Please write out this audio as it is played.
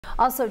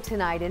Also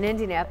tonight, an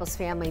Indianapolis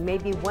family may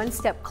be one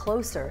step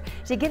closer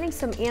to getting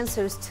some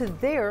answers to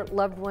their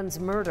loved one's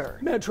murder.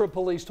 Metro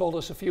Police told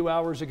us a few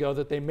hours ago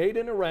that they made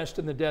an arrest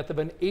in the death of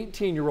an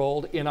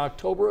 18-year-old in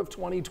October of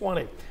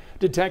 2020.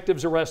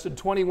 Detectives arrested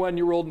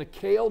 21-year-old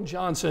Nikhil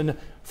Johnson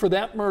for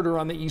that murder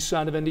on the east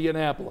side of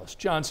Indianapolis.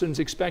 Johnson's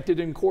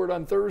expected in court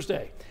on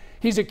Thursday.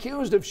 He's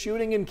accused of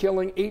shooting and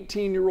killing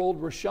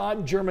 18-year-old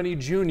Rashad Germany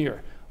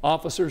Jr.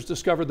 Officers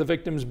discovered the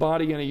victim's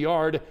body in a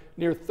yard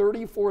near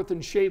 34th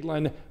and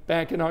Shadeland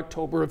back in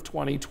October of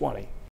 2020.